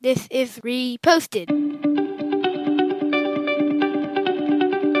This is Reposted.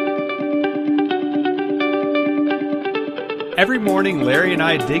 Every morning, Larry and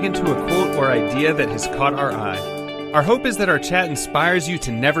I dig into a quote or idea that has caught our eye. Our hope is that our chat inspires you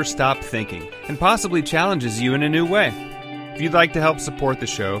to never stop thinking and possibly challenges you in a new way. If you'd like to help support the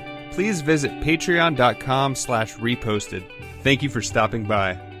show, please visit patreon.com/reposted. Thank you for stopping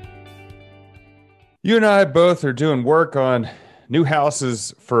by. You and I both are doing work on new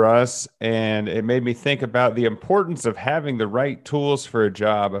houses for us, and it made me think about the importance of having the right tools for a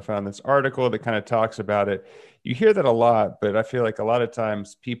job. I found this article that kind of talks about it. You hear that a lot, but I feel like a lot of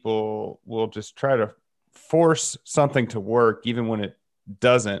times people will just try to force something to work even when it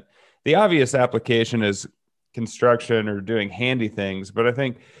doesn't. The obvious application is construction or doing handy things, but I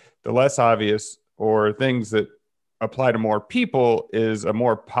think the less obvious or things that apply to more people is a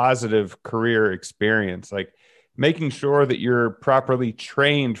more positive career experience, like making sure that you're properly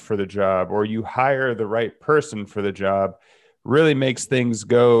trained for the job or you hire the right person for the job really makes things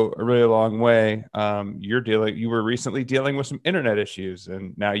go a really long way. You were recently dealing with some internet issues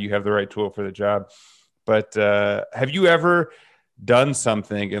and now you have the right tool for the job. But have you ever done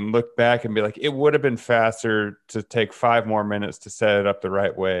something and look back and be like, it would have been faster to take 5 more minutes to set it up the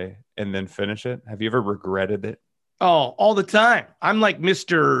right way and then finish it? Have you ever regretted it? Oh, all the time. I'm like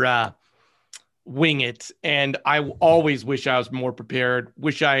Mr. Wing It, and I always wish I was more prepared,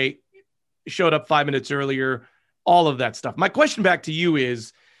 wish I showed up 5 minutes earlier, all of that stuff. My question back to you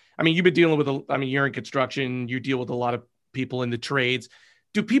is, I mean, you've been dealing with, you're in construction, you deal with a lot of people in the trades.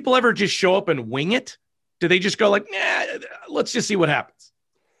 Do people ever just show up and wing it? Do they just go like, nah, let's just see what happens?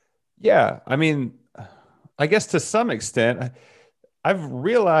 Yeah. I mean, I guess to some extent, I've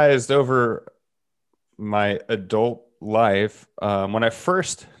realized over my adult life, when I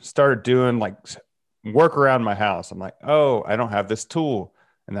first started doing like work around my house, I'm like, oh, I don't have this tool.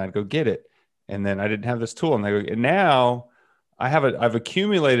 And then I'd go get it. And then I didn't have this tool. And now I've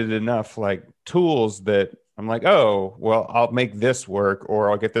accumulated enough like tools that I'm like, oh, well, I'll make this work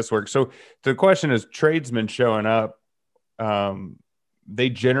or I'll get this work. So the question is tradesmen showing up. They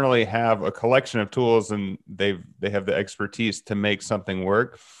generally have a collection of tools and they have the expertise to make something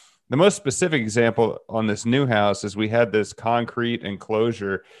work. The most specific example on this new house is we had this concrete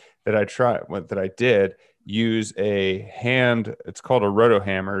enclosure that I did use it's called a roto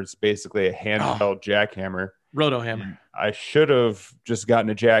hammer. It's basically a handheld jackhammer. Roto hammer. I should have just gotten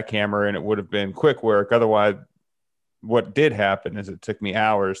a jackhammer and it would have been quick work. Otherwise, what did happen is it took me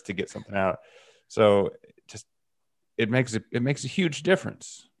hours to get something out. So it makes a huge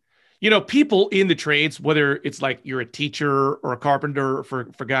difference. You know, people in the trades, whether it's like you're a teacher or a carpenter, or for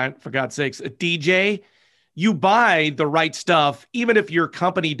God's sakes, a DJ, you buy the right stuff, even if your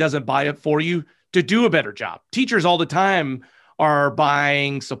company doesn't buy it for you, to do a better job. Teachers all the time are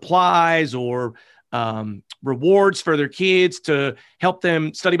buying supplies or rewards for their kids to help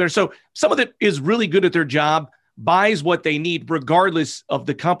them study better. So someone that is really good at their job buys what they need, regardless of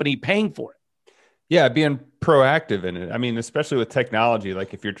the company paying for it. Yeah, being proactive in it. I mean, especially with technology,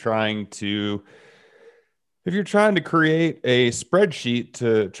 like if you're trying to create a spreadsheet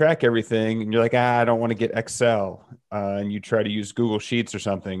to track everything and you're like, I don't want to get Excel, and you try to use Google Sheets or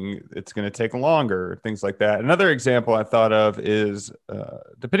something, it's going to take longer, things like that. Another example I thought of is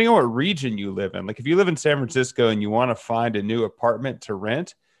depending on what region you live in. Like if you live in San Francisco and you want to find a new apartment to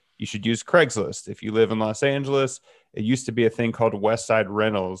rent, you should use Craigslist. If you live in Los Angeles, it used to be a thing called Westside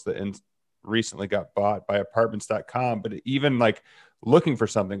Rentals that recently got bought by apartments.com. But even like looking for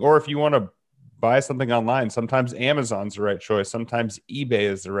something, or if you want to buy something online, sometimes Amazon's the right choice, sometimes eBay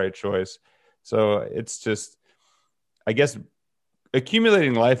is the right choice. So it's just, I guess,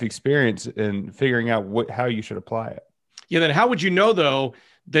 accumulating life experience and figuring out how you should apply it. Yeah, then how would you know though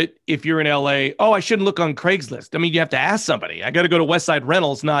that if you're in LA, oh, I shouldn't look on Craigslist? I mean, you have to ask somebody. I got to go to Westside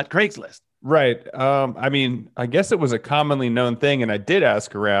Rentals, not Craigslist. Right. I mean, I guess it was a commonly known thing, and I did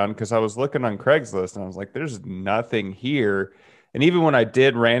ask around because I was looking on Craigslist and I was like, there's nothing here. And even when I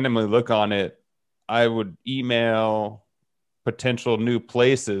did randomly look on it, I would email potential new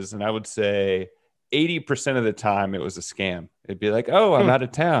places and I would say 80% of the time it was a scam. It'd be like, oh, I'm out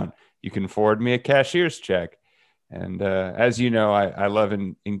of town. You can forward me a cashier's check. And as you know, I love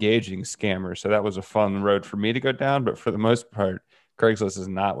engaging scammers. So that was a fun road for me to go down. But for the most part, Craigslist is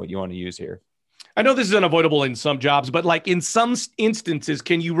not what you want to use here. I know this is unavoidable in some jobs, but like in some instances,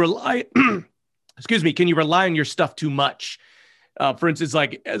 can you rely, can you rely on your stuff too much? For instance,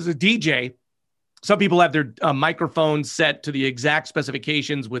 like as a DJ, some people have their microphones set to the exact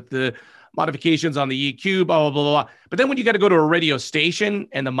specifications with the modifications on the EQ, blah, blah, blah, blah. But then when you got to go to a radio station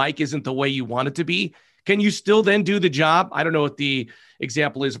and the mic isn't the way you want it to be, Can you still then do the job? I don't know what the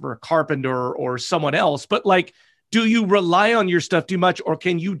example is for a carpenter or someone else, but like, do you rely on your stuff too much, or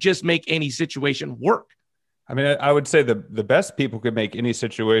can you just make any situation work? I mean, I would say the best people could make any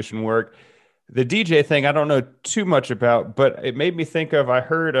situation work. The DJ thing, I don't know too much about, but it made me think of, I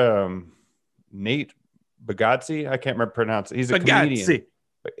heard Nate Bargatze. I can't remember pronounce it. He's a comedian.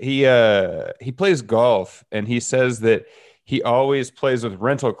 He plays golf, and he says that he always plays with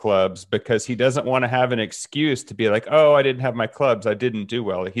rental clubs because he doesn't want to have an excuse to be like, oh, I didn't have my clubs, I didn't do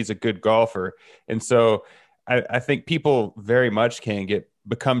well. He's a good golfer. And so I think people very much can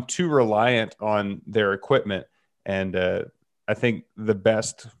become too reliant on their equipment. And I think the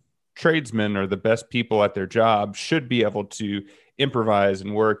best tradesmen or the best people at their job should be able to improvise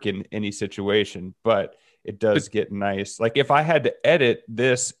and work in any situation. But it does get nice. Like if I had to edit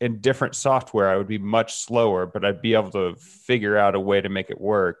this in different software, I would be much slower, but I'd be able to figure out a way to make it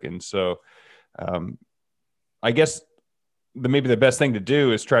work. And so I guess maybe the best thing to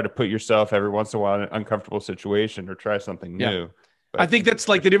do is try to put yourself every once in a while in an uncomfortable situation or try something new. But I think that's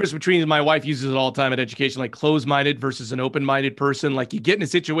like the difference between, my wife uses it all the time at education, like closed-minded versus an open-minded person. Like you get in a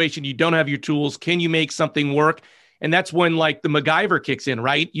situation, you don't have your tools. Can you make something work? And that's when like the MacGyver kicks in,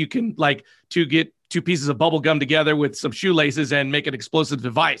 right? You can like to get two pieces of bubble gum together with some shoelaces and make an explosive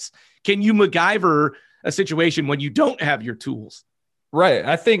device. Can you MacGyver a situation when you don't have your tools? Right.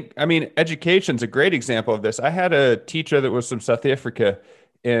 I mean, education's a great example of this. I had a teacher that was from South Africa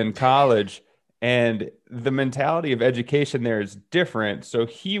in college, and the mentality of education there is different. So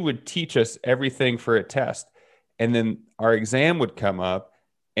he would teach us everything for a test, and then our exam would come up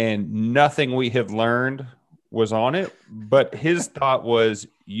and nothing we had learned was on it. But his thought was,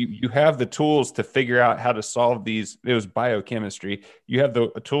 you have the tools to figure out how to solve these. It was biochemistry. You have the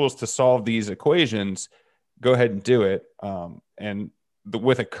tools to solve these equations. Go ahead and do it.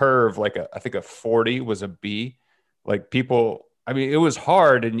 With a curve, like I think a 40 was a B. Like people, I mean, it was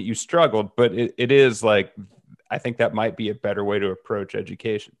hard and you struggled, but it is like, I think that might be a better way to approach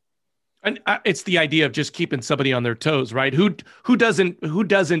education. And it's the idea of just keeping somebody on their toes, right? Who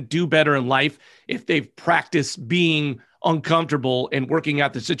doesn't do better in life if they've practiced being uncomfortable and working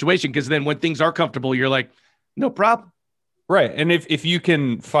out the situation? Because then when things are comfortable, you're like, no problem. Right. And if you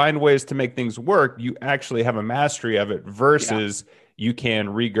can find ways to make things work, you actually have a mastery of it versus you can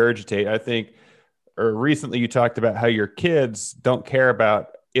regurgitate. I think, or recently you talked about how your kids don't care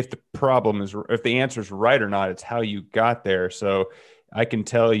about if the answer is right or not. It's how you got there. So I can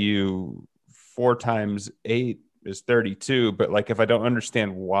tell you 4 times 8 is 32, but like, if I don't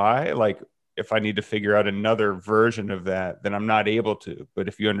understand why, like if I need to figure out another version of that, then I'm not able to. But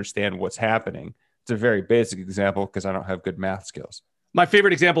if you understand what's happening, it's a very basic example because I don't have good math skills. My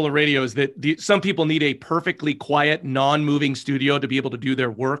favorite example in radio is that some people need a perfectly quiet, non-moving studio to be able to do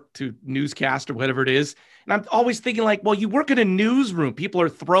their work, to newscast or whatever it is. And I'm always thinking like, well, you work in a newsroom. People are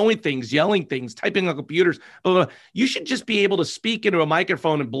throwing things, yelling things, typing on computers. Blah, blah, blah. You should just be able to speak into a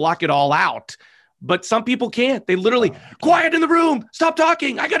microphone and block it all out. But some people can't. They literally, quiet in the room, stop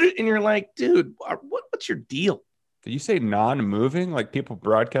talking, I got it. And you're like, dude, what's your deal? Did you say non-moving, like people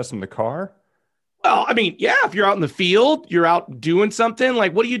broadcast from the car? Well, I mean, yeah, if you're out in the field, you're out doing something,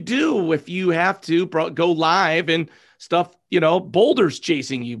 like what do you do if you have to go live and stuff, boulders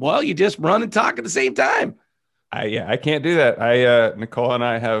chasing you? Well, you just run and talk at the same time. I can't do that. Nicole and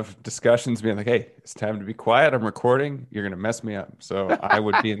I have discussions being like, hey, it's time to be quiet. I'm recording. You're going to mess me up. So I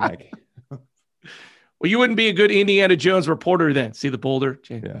would be in like, well, you wouldn't be a good Indiana Jones reporter then. See the boulder?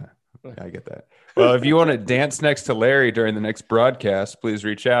 Yeah, I get that. Well, if you want to dance next to Larry during the next broadcast, please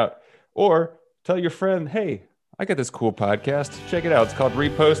reach out or tell your friend, hey, I got this cool podcast. Check it out. It's called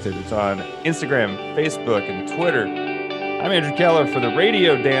Reposted. It's on Instagram, Facebook, and Twitter. I'm Andrew Keller for the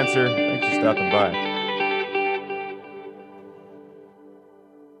Radio Dancer. Thanks for stopping by.